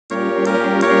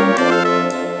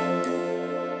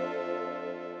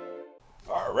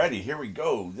Alrighty, here we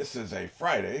go. This is a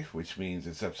Friday, which means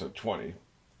it's episode 20.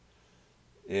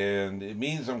 And it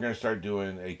means I'm going to start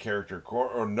doing a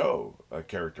a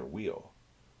character wheel.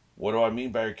 What do I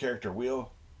mean by a character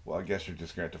wheel? Well, I guess you're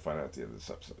just going to have to find out at the end of this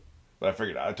episode. But I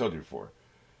figured, I told you before,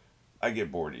 I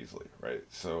get bored easily, right?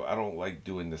 So I don't like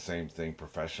doing the same thing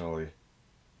professionally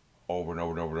over and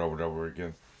over and over and over and over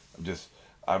again.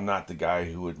 I'm not the guy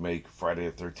who would make Friday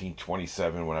the 13th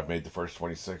 27 when I've made the first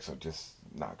 26. I'm just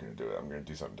not going to do it. I'm going to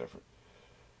do something different.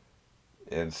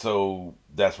 And so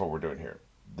that's what we're doing here.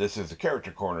 This is a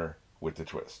character corner with the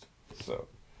twist. So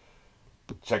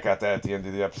check out that at the end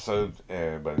of the episode.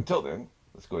 But until then,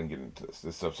 let's go ahead and get into this.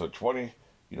 This is episode 20.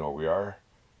 You know where we are.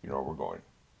 You know where we're going.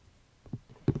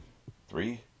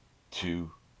 3,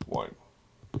 2, 1.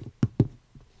 I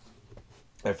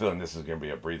have a feeling this is going to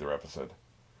be a breather episode.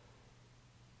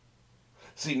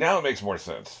 See, now it makes more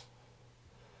sense.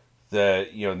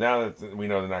 That, now that we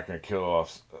know they're not going to kill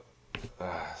off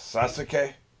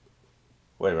Sasuke.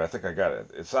 Wait a minute, I think I got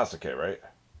it. It's Sasuke, right?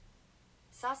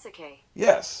 Sasuke.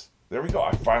 Yes. There we go.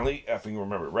 I finally effing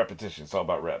remember. Repetition. It's all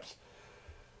about reps.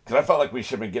 Because I felt like we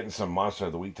should have been getting some Monster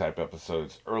of the Week type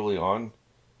episodes early on.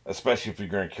 Especially if you're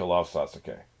going to kill off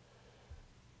Sasuke.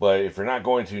 But if you're not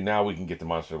going to, now we can get the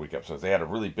Monster of the Week episodes. They had a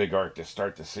really big arc to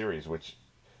start the series, which,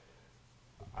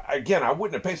 again, I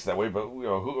wouldn't have paced it that way, but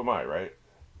who am I, right?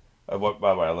 By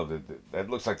the way, I love it. It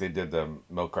looks like they did the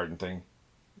milk carton thing.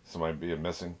 Somebody being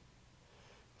missing.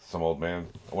 Some old man.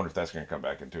 I wonder if that's going to come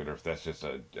back into it or if that's just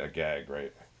a gag,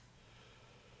 right?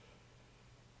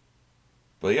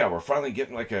 But yeah, we're finally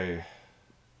getting like a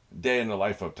day in the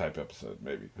life of type episode,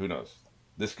 maybe. Who knows?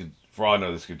 This could, for all I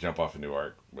know, this could jump off a new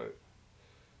arc, but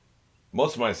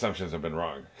most of my assumptions have been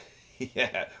wrong.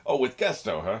 Yeah. Oh, with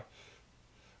Gusto, huh?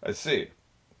 I see.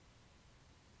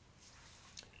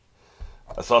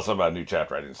 I saw something about a new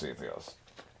chapter. I didn't see anything else.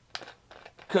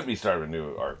 Could be starting a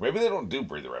new arc. Maybe they don't do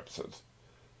breather episodes.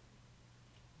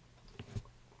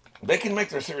 They can make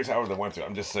their series however they want to.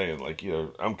 I'm just saying, like,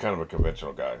 I'm kind of a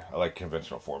conventional guy. I like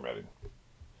conventional formatting.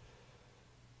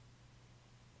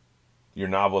 Your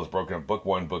novel is broken up book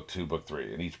 1, book 2, book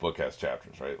 3, and each book has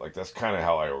chapters, right? Like, that's kind of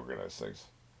how I organize things.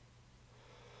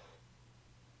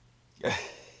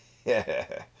 Yeah.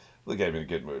 Look at me in a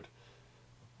good mood.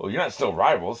 Well, you're not still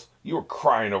rivals. You were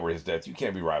crying over his death. You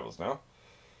can't be rivals now.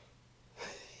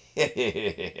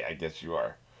 I guess you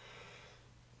are.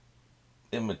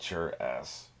 Immature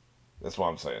ass. That's what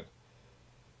I'm saying.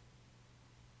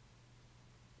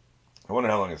 I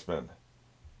wonder how long it's been.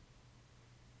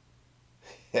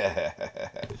 Yeah.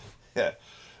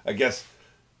 I guess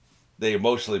they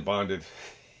emotionally bonded.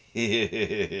 Get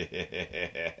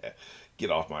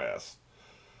off my ass.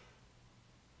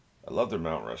 I love their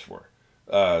Mount Rushmore.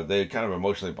 They kind of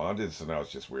emotionally bonded, so now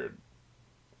it's just weird.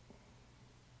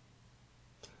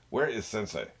 Where is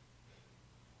Sensei?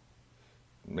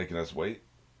 Making us wait?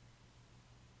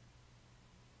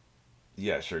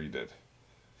 Yeah, sure you did.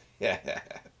 Yeah.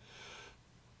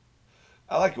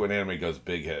 I like it when anime goes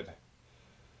big head.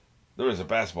 There was a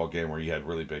basketball game where you had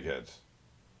really big heads.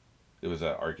 It was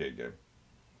an arcade game.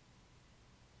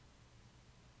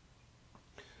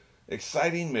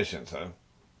 Exciting missions, huh?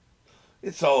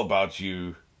 It's all about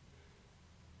you.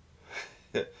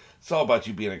 It's all about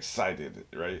you being excited,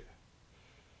 right?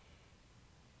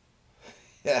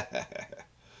 Yeah.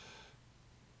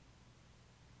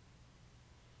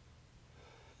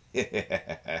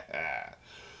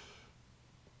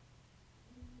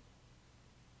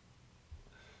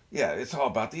 Yeah, it's all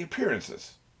about the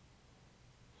appearances.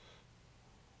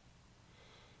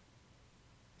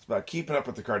 It's about keeping up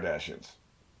with the Kardashians.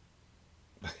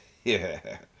 Yeah.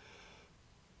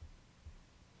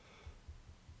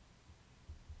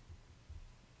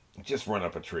 Just run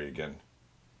up a tree again.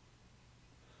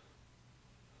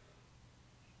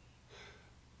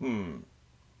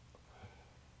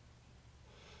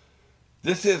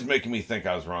 This is making me think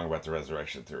I was wrong about the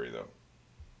resurrection theory, though.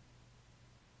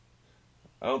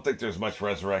 I don't think there's much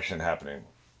resurrection happening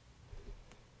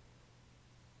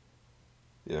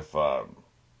if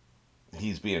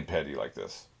he's being petty like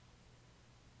this.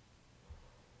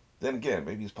 Then again,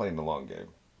 maybe he's playing the long game.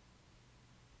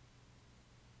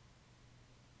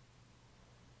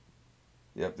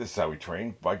 Yep, this is how we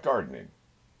train, by gardening.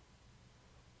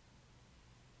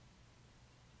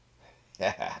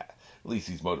 At least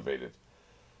he's motivated.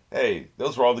 Hey,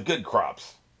 those were all the good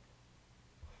crops.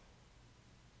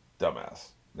 Dumbass.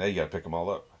 Now you gotta pick them all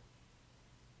up.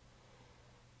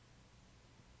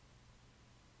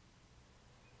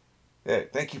 Hey,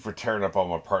 thank you for tearing up all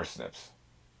my parsnips.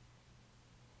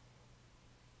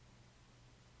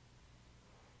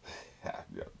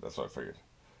 Yeah, that's what I figured.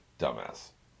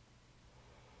 Dumbass.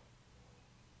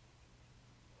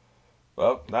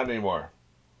 Well, not anymore.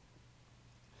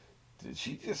 Did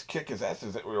she just kick his ass?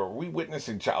 Are we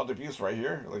witnessing child abuse right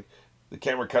here? Like, the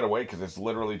camera cut away because it's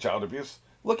literally child abuse?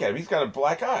 Look at him. He's got a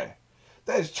black eye.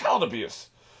 That is child abuse.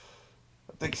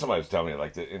 I think somebody was telling me,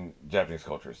 like, that in Japanese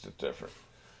culture, it's just different.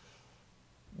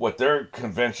 What their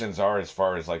conventions are as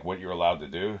far as, like, what you're allowed to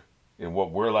do and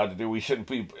what we're allowed to do, we shouldn't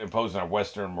be imposing our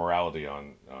Western morality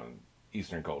on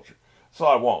Eastern culture. So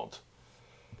I won't.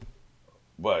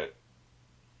 But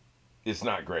it's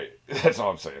not great. That's all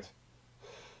I'm saying.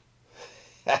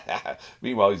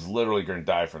 Meanwhile, he's literally going to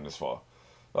die from this fall.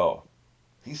 Oh,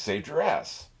 he saved your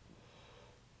ass.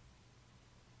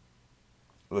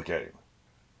 Look at him.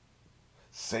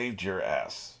 Saved your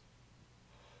ass.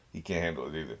 He can't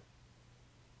handle it either.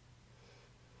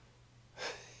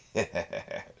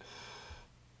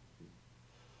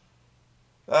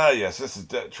 Yes, this is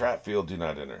trap field. Do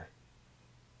not enter.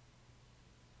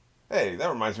 Hey, that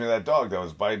reminds me of that dog that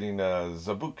was biting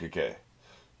Zabukake.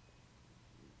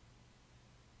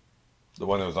 The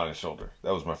one that was on his shoulder.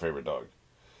 That was my favorite dog.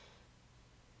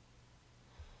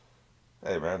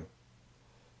 Hey, man.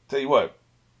 Tell you what.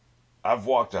 I've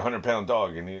walked a 100-pound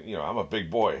dog, and I'm a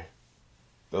big boy.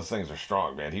 Those things are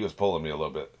strong, man. He was pulling me a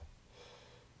little bit.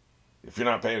 If you're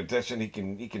not paying attention, he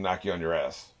can knock you on your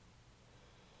ass.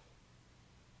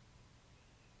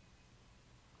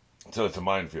 So it's a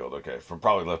minefield, okay,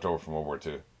 probably left over from World War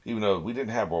II. Even though we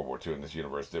didn't have World War II in this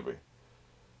universe, did we?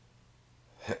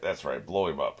 That's right, blow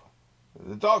him up.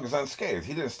 The dog is unscathed.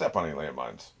 He didn't step on any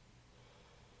landmines.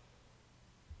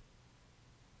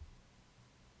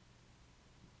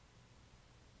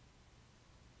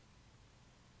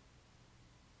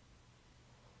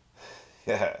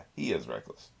 Yeah, he is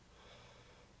reckless.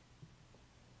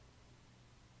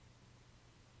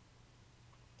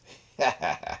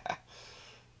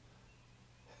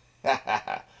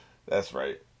 That's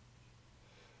right.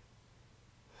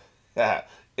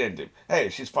 End him. Hey,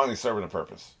 she's finally serving a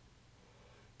purpose.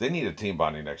 They need a team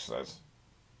bonding exercise.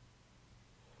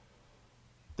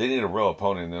 They need a real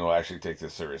opponent that will actually take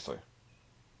this seriously.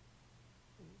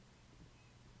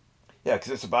 Yeah,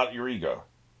 because it's about your ego.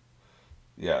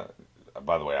 Yeah,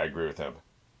 by the way, I agree with him.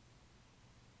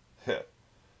 Yeah.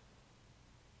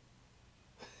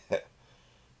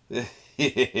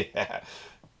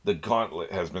 The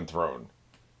gauntlet has been thrown.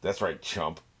 That's right,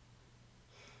 chump.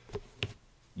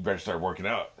 You better start working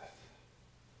out.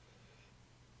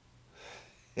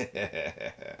 Can't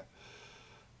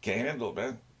handle it,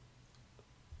 man.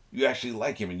 You actually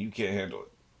like him and you can't handle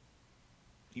it.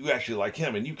 You actually like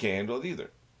him and you can't handle it either.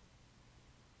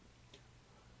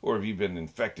 Or have you been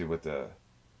infected with the...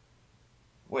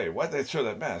 Wait, why'd they show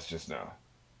that mask just now?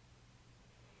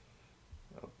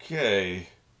 Okay.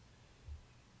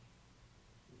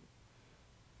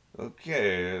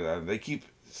 Okay, they keep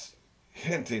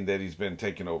hinting that he's been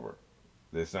taken over.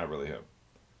 That it's not really him.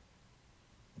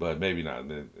 But maybe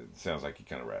not. It sounds like he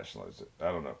kind of rationalized it.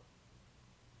 I don't know.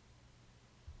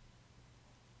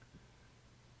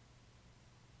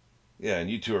 Yeah,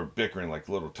 and you two are bickering like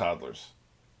little toddlers.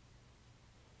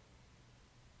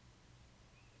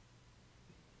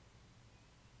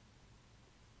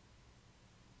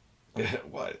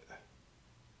 What?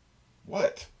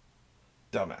 What?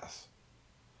 Dumbass.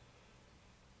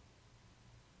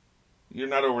 You're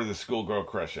not over the schoolgirl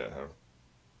crush yet,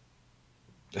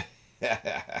 huh?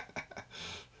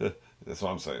 That's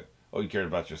what I'm saying. Oh, you cared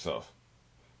about yourself.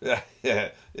 Yeah, yeah,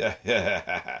 yeah,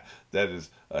 yeah. That is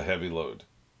a heavy load.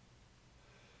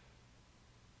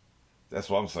 That's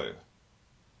what I'm saying.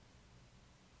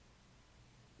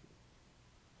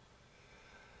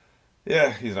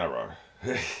 Yeah, he's not wrong.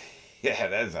 Yeah,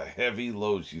 that is a heavy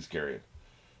load she's carrying.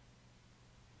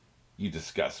 You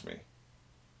disgust me.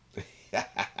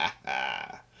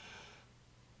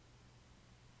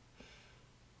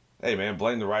 Hey, man,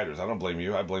 blame the writers. I don't blame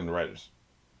you. I blame the writers.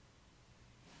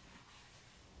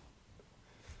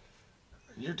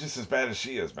 You're just as bad as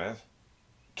she is, man.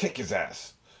 Kick his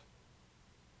ass.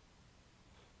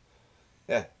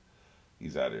 Yeah,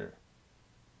 he's out of here.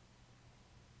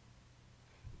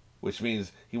 Which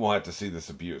means he won't have to see this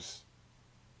abuse.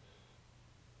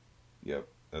 Yep,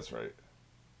 that's right.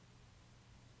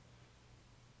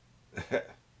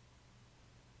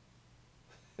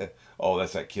 Oh,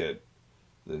 that's that kid.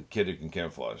 The kid who can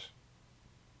camouflage.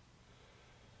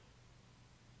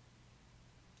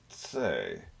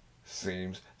 Say,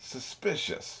 seems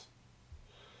suspicious.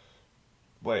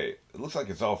 Wait, it looks like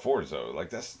it's all fours though.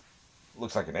 Like that's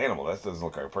looks like an animal. That doesn't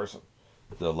look like a person.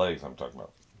 The legs I'm talking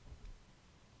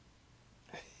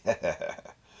about.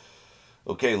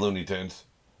 Okay, Looney Tunes.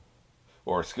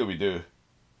 Or Scooby Doo.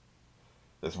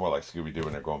 That's more like Scooby Doo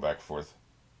when they're going back and forth.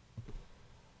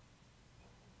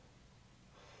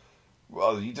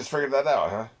 Well, you just figured that out,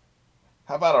 huh?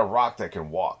 How about a rock that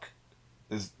can walk?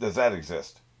 Does that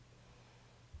exist?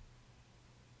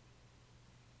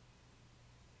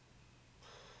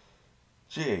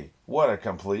 Gee, what a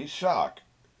complete shock.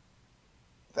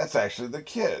 That's actually the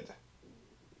kid.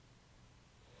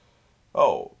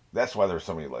 Oh, that's why there's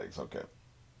so many legs. Okay.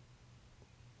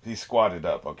 He squatted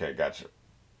up. Okay, gotcha.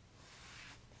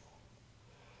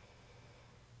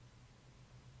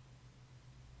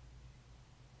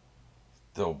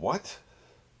 The what?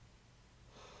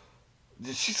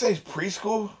 Did she say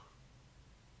preschool?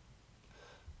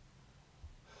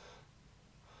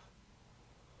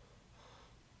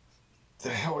 The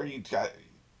hell are you got?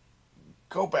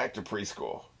 Go back to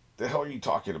preschool. The hell are you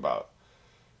talking about?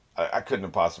 I couldn't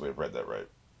have possibly have read that right.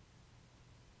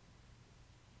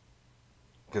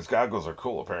 Because goggles are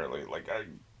cool, apparently.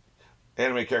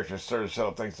 Anime characters sure as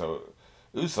hell think so.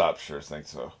 Usopp sure thinks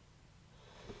so.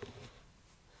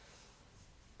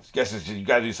 Guess you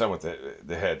gotta do something with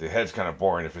the head. The head's kind of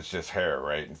boring if it's just hair,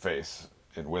 right, and face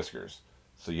and whiskers.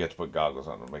 So you have to put goggles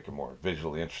on to make it more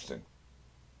visually interesting.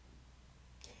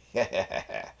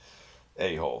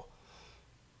 A hole.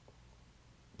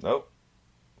 Nope.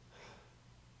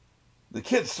 The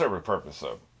kids serve a purpose,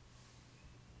 though.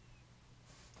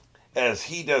 As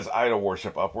he does idol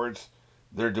worship upwards,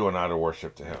 they're doing idol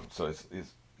worship to him. So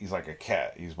he's like a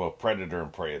cat. He's both predator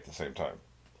and prey at the same time.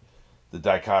 The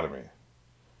dichotomy.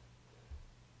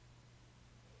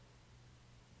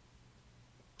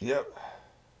 Yep.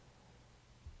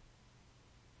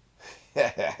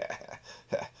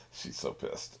 She's so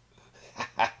pissed.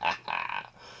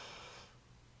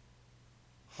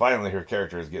 Finally, her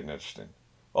character is getting interesting.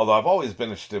 Although I've always been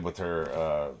interested with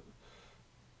her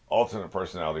alternate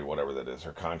personality, whatever that is,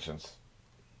 her conscience,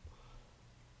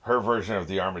 her version of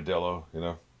the armadillo.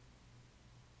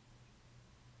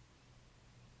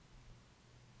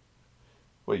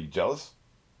 What, you jealous?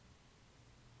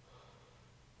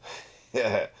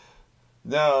 Yeah.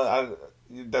 No,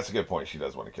 that's a good point. She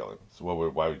does want to kill him. So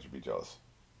why would you be jealous?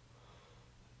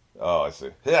 Oh, I see.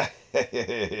 Yeah,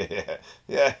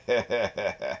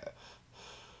 yeah.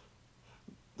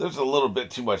 There's a little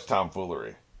bit too much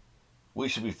tomfoolery. We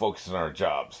should be focusing on our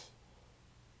jobs.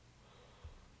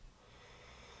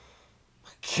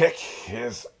 Kick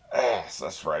his ass.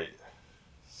 That's right.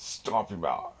 Stomp him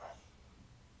out.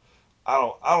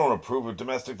 I don't approve of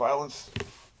domestic violence.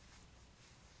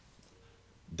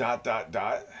 Dot dot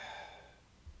dot.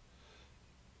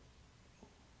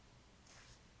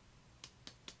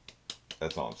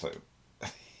 That's all I'm saying.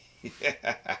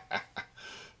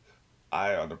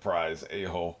 Eye on the prize, a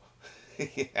hole.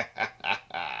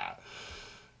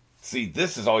 See,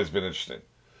 this has always been interesting.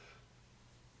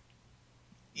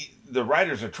 The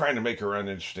writers are trying to make her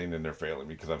uninteresting and they're failing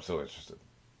because I'm so interested.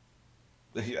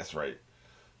 That's right.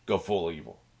 Go full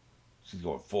evil. She's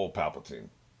going full Palpatine.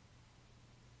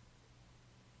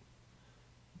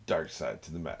 Dark side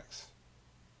to the max.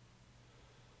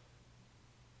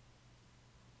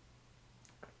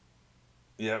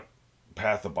 Yep.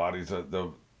 Path of bodies.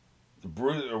 The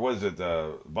bruise, or was it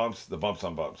the bumps? The bumps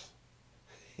on bumps.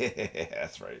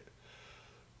 That's right.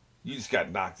 You just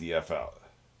got knocked the F out.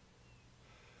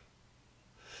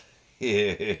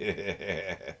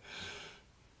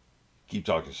 Keep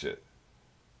talking shit.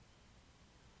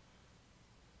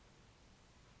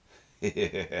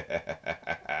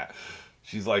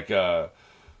 She's like, what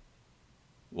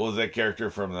was that character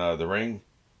from the Ring?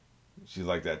 She's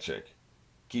like that chick.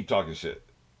 Keep talking shit.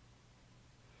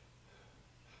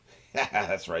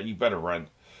 That's right. You better run.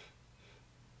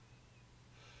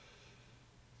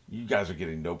 You guys are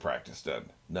getting no practice done.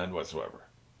 None whatsoever.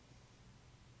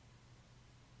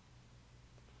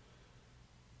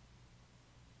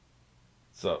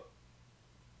 So,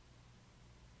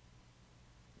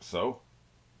 so,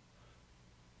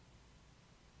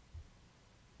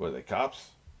 what are they,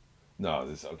 cops? No,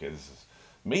 this is.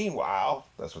 Meanwhile,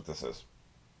 that's what this is.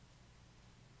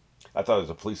 I thought it was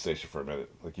a police station for a minute.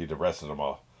 Like you'd arrested them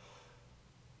all.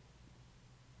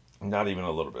 Not even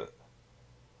a little bit.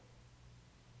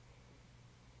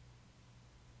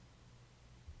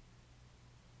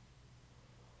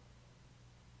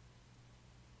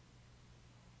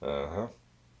 Uh huh.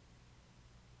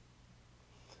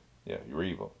 Yeah, you're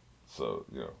evil. So,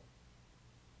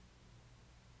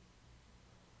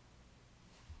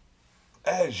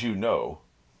 as you know,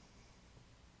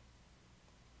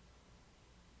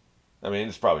 I mean,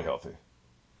 it's probably healthy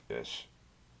ish.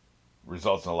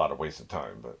 Results in a lot of wasted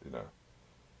time, but.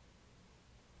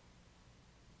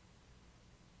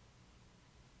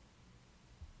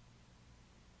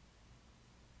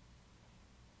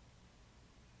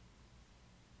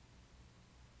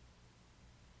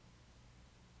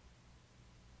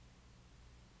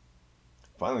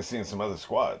 Finally seeing some other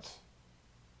squads.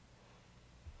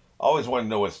 I always wanted to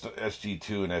know what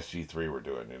SG2 and SG3 were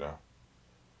doing, you know?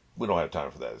 We don't have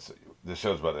time for that. This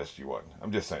show's about SG1.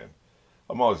 I'm just saying.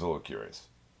 I'm always a little curious.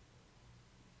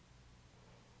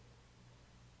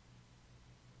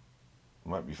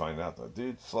 Might be finding out, though.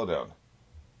 Dude, slow down.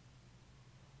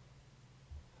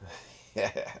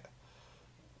 Yeah.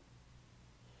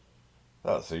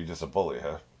 Oh, so you're just a bully,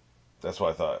 huh? That's what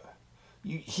I thought.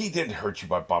 He didn't hurt you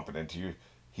by bumping into you.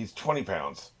 He's 20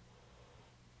 pounds.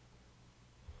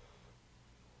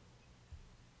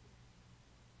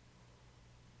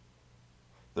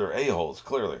 They're a-holes,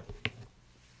 clearly.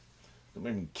 Don't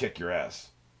make me kick your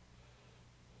ass.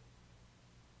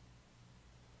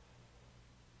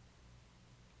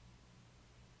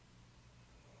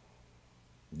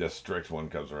 The strict one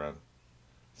comes around.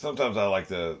 Sometimes I like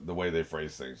the way they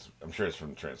phrase things. I'm sure it's from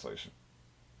the translation.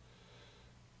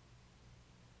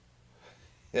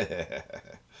 Yeah.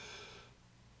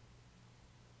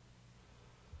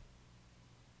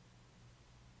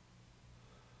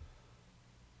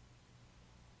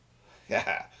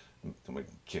 Don't make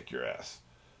me kick your ass.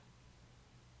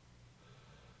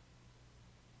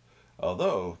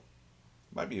 Although,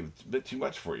 might be a bit too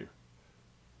much for you.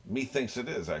 Me thinks it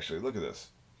is, actually. Look at this.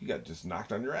 You got just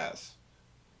knocked on your ass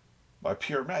by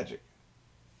pure magic.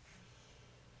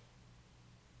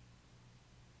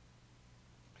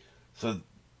 So,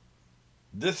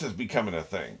 this is becoming a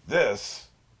thing. This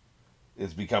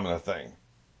is becoming a thing.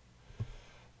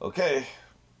 Okay,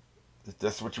 if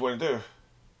that's what you want to do.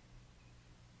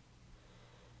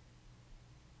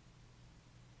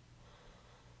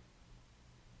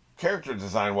 Character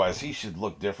design wise, he should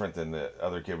look different than the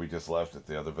other kid we just left at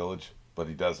the other village, but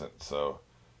he doesn't. So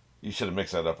you should have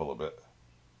mixed that up a little bit.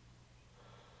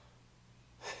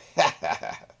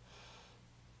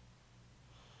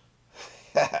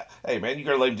 Hey man, you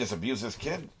gonna let him just abuse this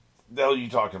kid? The hell are you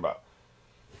talking about?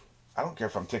 I don't care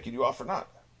if I'm ticking you off or not.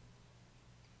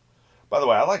 By the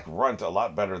way, I like Runt a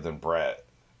lot better than Brad.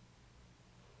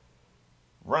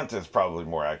 Runt is probably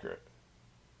more accurate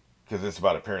because it's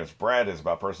about appearance. Brad is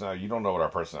about personality. You don't know what our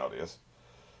personality is.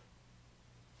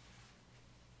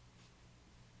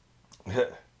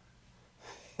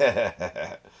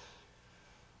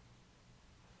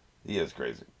 He is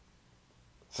crazy.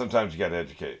 Sometimes you got to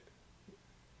educate.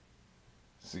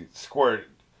 See, Squirt.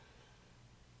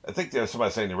 I think there's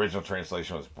somebody saying the original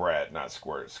translation was Brad, not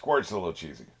Squirt. Squirt's a little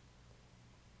cheesy.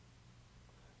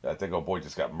 I think old boy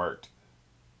just got murked.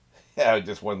 Yeah,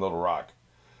 just one little rock.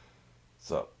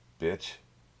 What's up, bitch?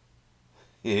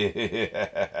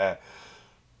 Yeah.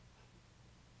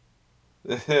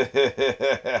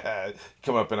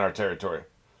 Come up in our territory.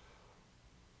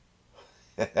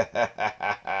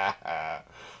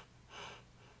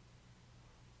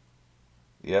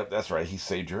 Yep, that's right. He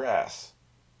saved your ass.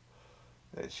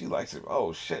 Hey, she likes him.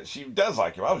 Oh, shit. She does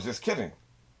like him. I was just kidding.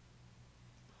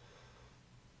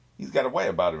 He's got a way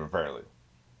about him, apparently.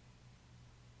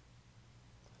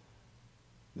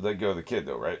 You let go of the kid,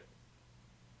 though, right?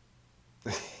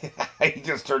 He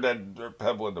just turned that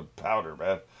pebble into powder,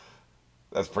 man.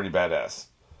 That's pretty badass.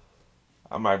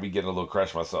 I might be getting a little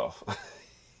crush myself.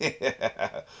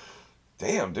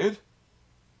 Damn, dude.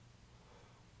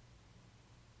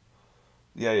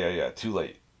 Yeah. Too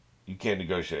late. You can't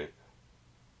negotiate.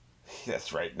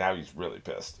 That's right. Now he's really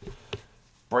pissed.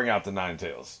 Bring out the nine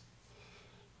tails.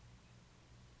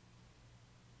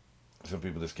 Some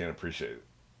people just can't appreciate it.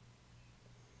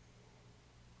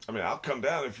 I mean, I'll come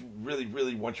down if you really,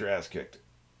 really want your ass kicked.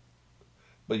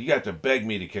 But you have to beg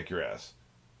me to kick your ass.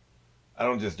 I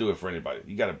don't just do it for anybody.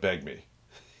 You got to beg me.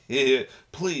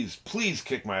 Please, please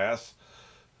kick my ass.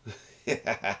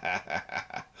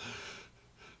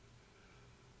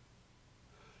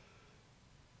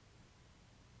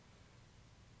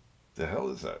 The hell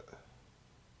is that?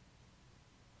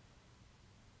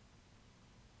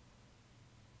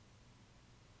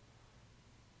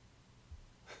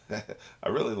 I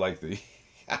really like the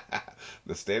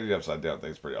the standing upside down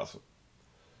thing's pretty awesome.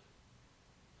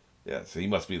 Yeah, so he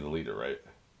must be the leader, right?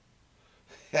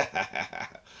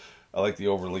 I like the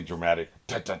overly dramatic.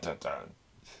 Dun, dun, dun, dun.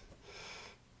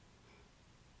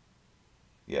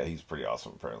 Yeah, he's pretty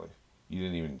awesome. Apparently, you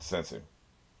didn't even sense him.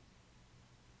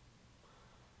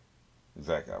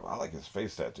 Exactly. I like his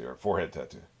face tattoo or forehead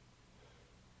tattoo.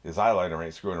 His eyeliner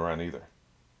ain't screwing around either.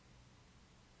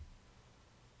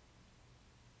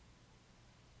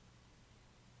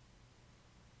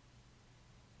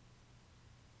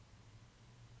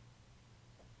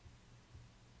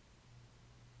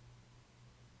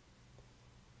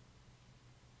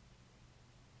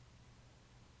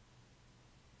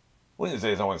 One of these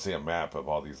days, I want to see a map of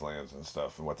all these lands and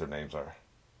stuff and what their names are.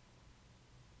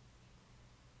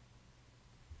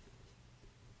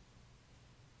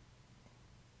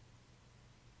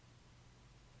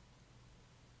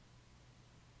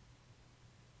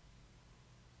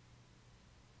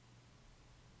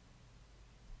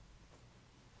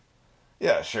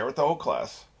 Yeah, share with the whole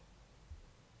class.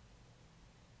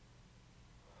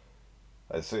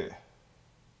 I see.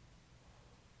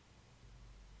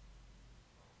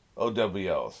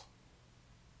 OWLs.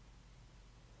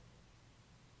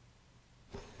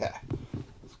 Yeah,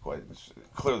 it's quite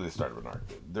clearly the start of an arc.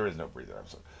 There is no breather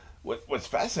episode. What's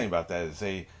fascinating about that is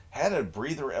they had a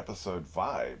breather episode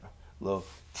vibe, little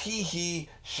tee-hee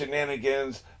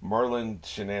shenanigans, Merlin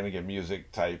shenanigan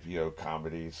music type,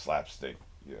 comedy, slapstick,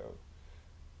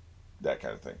 that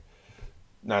kind of thing.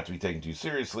 Not to be taken too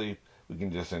seriously. We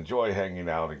can just enjoy hanging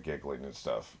out and giggling and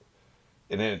stuff,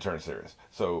 and then it turns serious.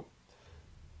 So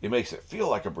it makes it feel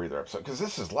like a breather episode because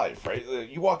this is life, right?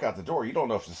 You walk out the door, you don't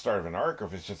know if it's the start of an arc or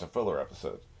if it's just a filler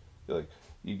episode.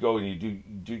 You go and you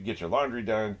do get your laundry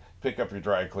done, pick up your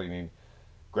dry cleaning,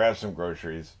 grab some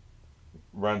groceries,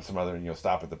 run some other,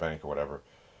 stop at the bank or whatever,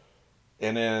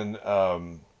 and then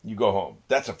you go home.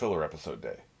 That's a filler episode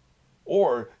day.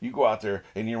 Or you go out there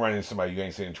and you run into somebody you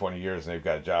ain't seen in 20 years and they've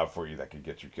got a job for you that could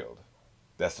get you killed.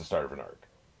 That's the start of an arc.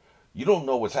 You don't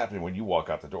know what's happening when you walk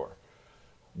out the door.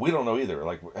 We don't know either.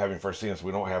 Like, having first seen this,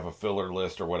 we don't have a filler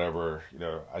list or whatever.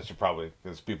 I should probably,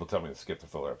 because people tell me to skip the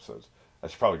filler episodes, I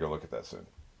should probably go look at that soon.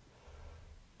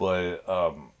 But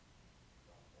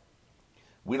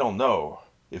we don't know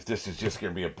if this is just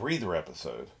going to be a breather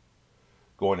episode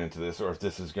going into this, or if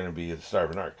this is going to be the start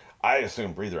of an arc. I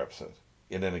assume breather episode.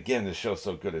 And then again, this show's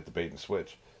so good at the bait and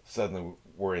switch, suddenly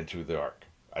we're into the arc,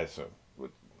 I assume.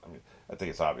 I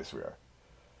think it's obvious we are.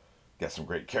 Got some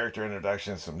great character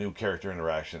introductions, some new character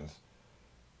interactions,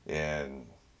 and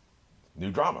new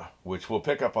drama, which we'll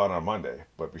pick up on Monday.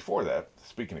 But before that,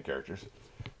 speaking of characters,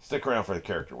 stick around for the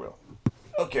character wheel.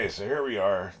 Okay, so here we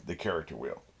are, the character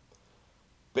wheel.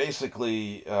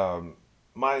 Basically,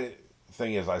 my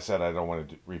thing is, I said I don't want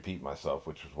to repeat myself,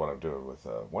 which is what I'm doing with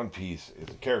One Piece, is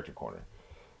a character corner.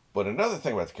 But another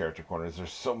thing about the character corner is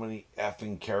there's so many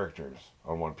effing characters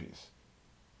on One Piece.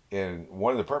 And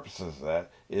one of the purposes of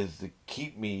that is to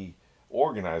keep me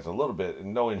organized a little bit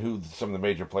and knowing who some of the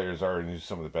major players are and who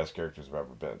some of the best characters have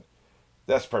ever been.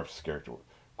 That's the purpose of Character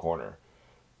Corner.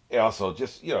 And also,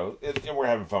 just, and we're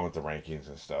having fun with the rankings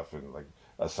and stuff and, like,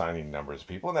 assigning numbers of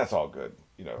people, and that's all good.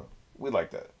 We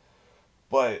like that.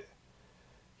 But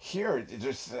here, it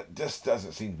just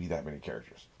doesn't seem to be that many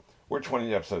characters. We're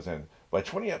 20 episodes in. By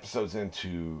 20 episodes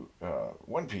into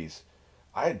One Piece,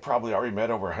 I had probably already met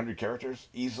over 100 characters,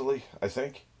 easily, I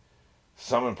think.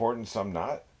 Some important, some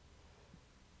not.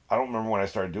 I don't remember when I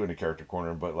started doing the character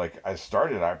corner, but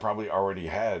I probably already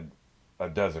had a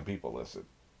dozen people listed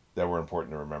that were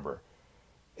important to remember.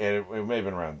 And it may have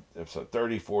been around episode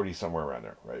 30, 40, somewhere around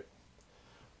there, right?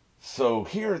 So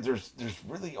here, there's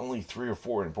really only 3 or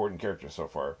 4 important characters so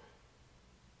far.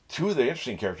 2 of the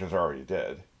interesting characters are already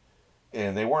dead.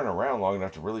 And they weren't around long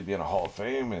enough to really be in a Hall of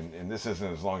Fame, and this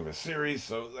isn't as long of a series.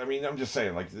 So, I'm just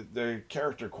saying, the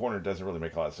character corner doesn't really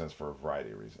make a lot of sense for a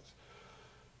variety of reasons.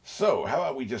 So, how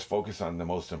about we just focus on the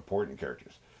most important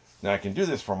characters? Now, I can do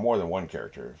this for more than one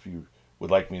character. If you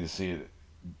would like me to see it,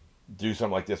 do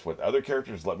something like this with other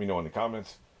characters, let me know in the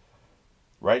comments.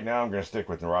 Right now, I'm going to stick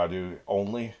with Naruto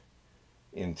only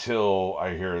until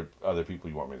I hear other people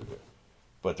you want me to do.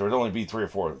 But there would only be 3 or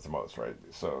 4 at the most, right?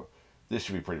 So, this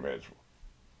should be pretty manageable.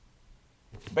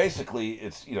 Basically,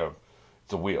 it's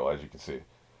a wheel, as you can see,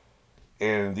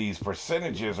 and these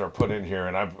percentages are put in here,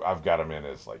 and I've got them in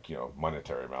as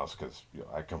monetary amounts because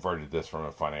I converted this from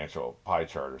a financial pie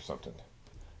chart or something.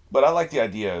 But I like the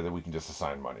idea that we can just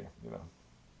assign money, and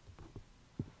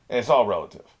it's all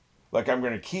relative. Like, I'm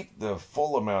going to keep the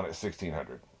full amount at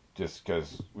 1,600 just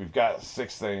because we've got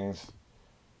 6 things,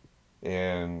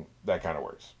 and that kind of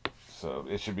works. So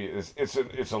it should be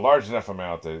it's a large enough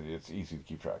amount that it's easy to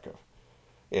keep track of.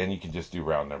 And you can just do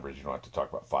round numbers. You don't have to talk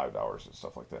about $5 and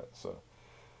stuff like that.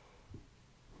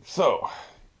 So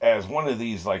as one of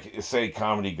these, say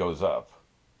comedy goes up,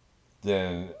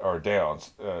 then, or down.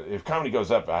 If comedy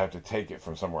goes up, I have to take it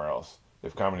from somewhere else.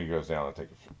 If comedy goes down,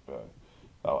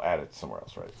 I'll add it somewhere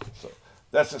else, right? So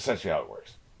that's essentially how it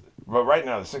works. But right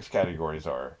now, the 6 categories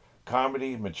are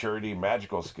comedy, maturity,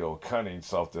 magical skill, cunning,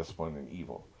 self-discipline, and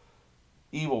evil.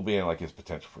 Evil being his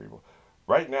potential for evil.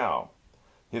 Right now,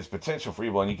 his potential for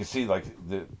evil, and you can see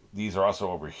these are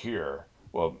also over here.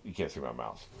 Well, you can't see my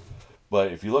mouse,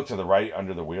 but if you look to the right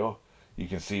under the wheel, you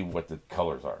can see what the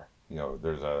colors are.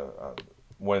 There's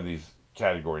one of these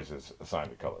categories is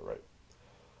assigned a color, right?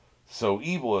 So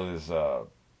evil is what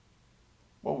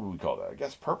would we call that? I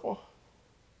guess purple.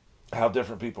 How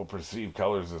different people perceive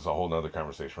colors is a whole nother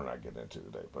conversation we're not getting into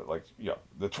today. But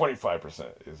the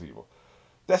 25% is evil.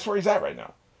 That's where he's at right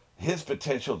now. His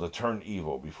potential to turn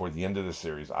evil before the end of the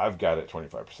series, I've got it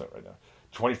 25% right now.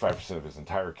 25% of his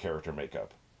entire character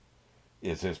makeup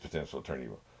is his potential to turn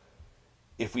evil.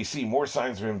 If we see more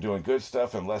signs of him doing good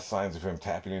stuff and less signs of him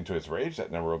tapping into his rage,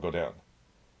 that number will go down.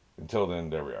 Until then,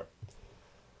 there we are.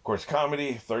 Of course,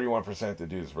 comedy, 31%. The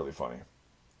dude is really funny.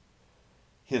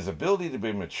 His ability to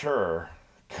be mature,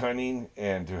 cunning,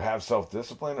 and to have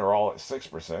self-discipline are all at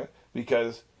 6%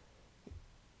 because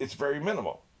it's very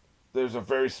minimal. There's a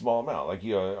very small amount. Like,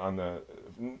 you know, on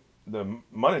the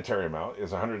monetary amount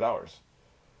is $100.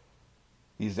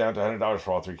 He's down to $100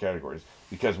 for all three categories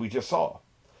because we just saw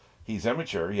he's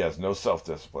immature, he has no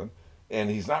self-discipline, and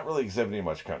he's not really exhibiting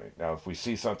much cunning. Now, if we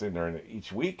see something during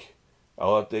each week,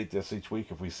 I'll update this each week.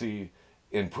 If we see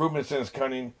improvements in his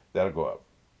cunning, that'll go up.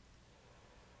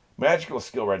 Magical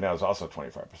skill right now is also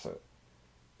 25%.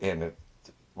 And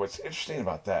what's interesting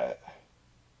about that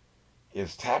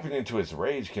is tapping into his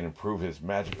rage can improve his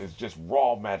magic. It's just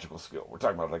raw magical skill. We're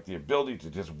talking about like the ability to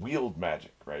just wield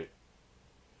magic, right?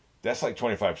 That's like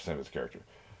 25% of his character.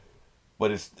 But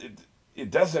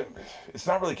it's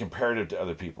not really comparative to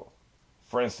other people.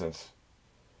 For instance,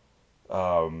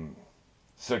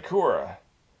 Sakura,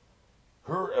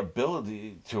 her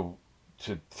ability to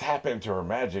tap into her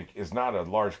magic is not a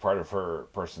large part of her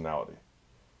personality.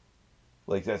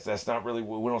 Like that's not really,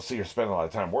 we don't see her spend a lot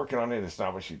of time working on it. It's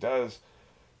not what she does.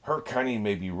 Her cunning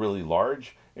may be really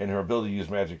large and her ability to use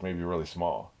magic may be really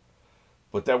small.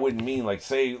 But that wouldn't mean, like,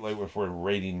 say, like if we're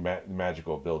rating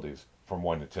magical abilities from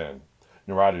 1 to 10,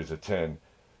 Naruto's a 10,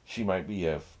 she might be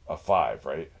a 5,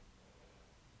 right?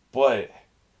 But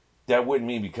that wouldn't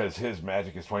mean because his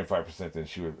magic is 25%, then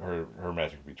her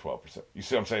magic would be 12%. You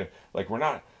see what I'm saying? Like, we're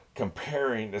not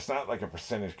comparing, it's not like a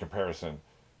percentage comparison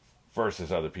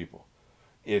versus other people.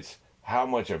 It's how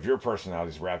much of your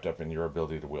personality is wrapped up in your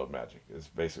ability to wield magic, is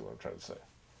basically what I'm trying to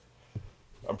say.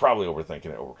 I'm probably overthinking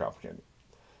it, overcomplicating it.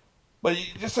 But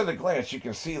just at a glance, you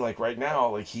can see, like, right now,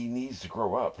 like, he needs to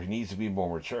grow up. He needs to be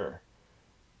more mature.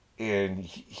 And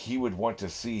he would want to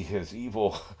see his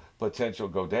evil potential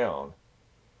go down.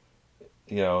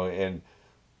 You know, and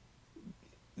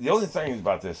the only thing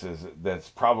about this is that's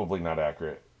probably not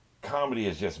accurate. Comedy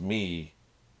is just me,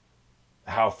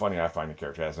 how funny I find the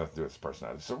character. It has nothing to do with his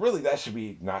personality. So really, that should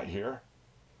be not here.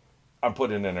 I'm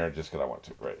putting it in there just because I want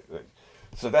to, right?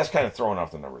 So that's kind of throwing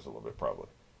off the numbers a little bit, probably.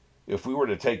 If we were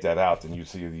to take that out, then you'd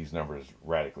see these numbers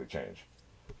radically change.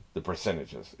 The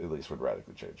percentages, at least, would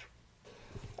radically change.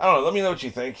 I don't know. Let me know what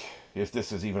you think. If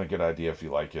this is even a good idea, if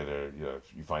you like it, or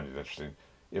if you find it interesting.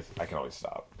 If I can always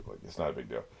stop, like, it's not a big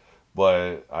deal.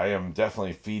 But I am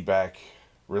definitely feedback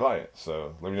reliant.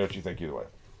 So let me know what you think either way.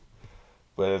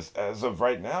 But as of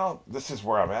right now, this is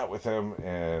where I'm at with him,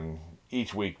 and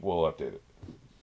each week we'll update it.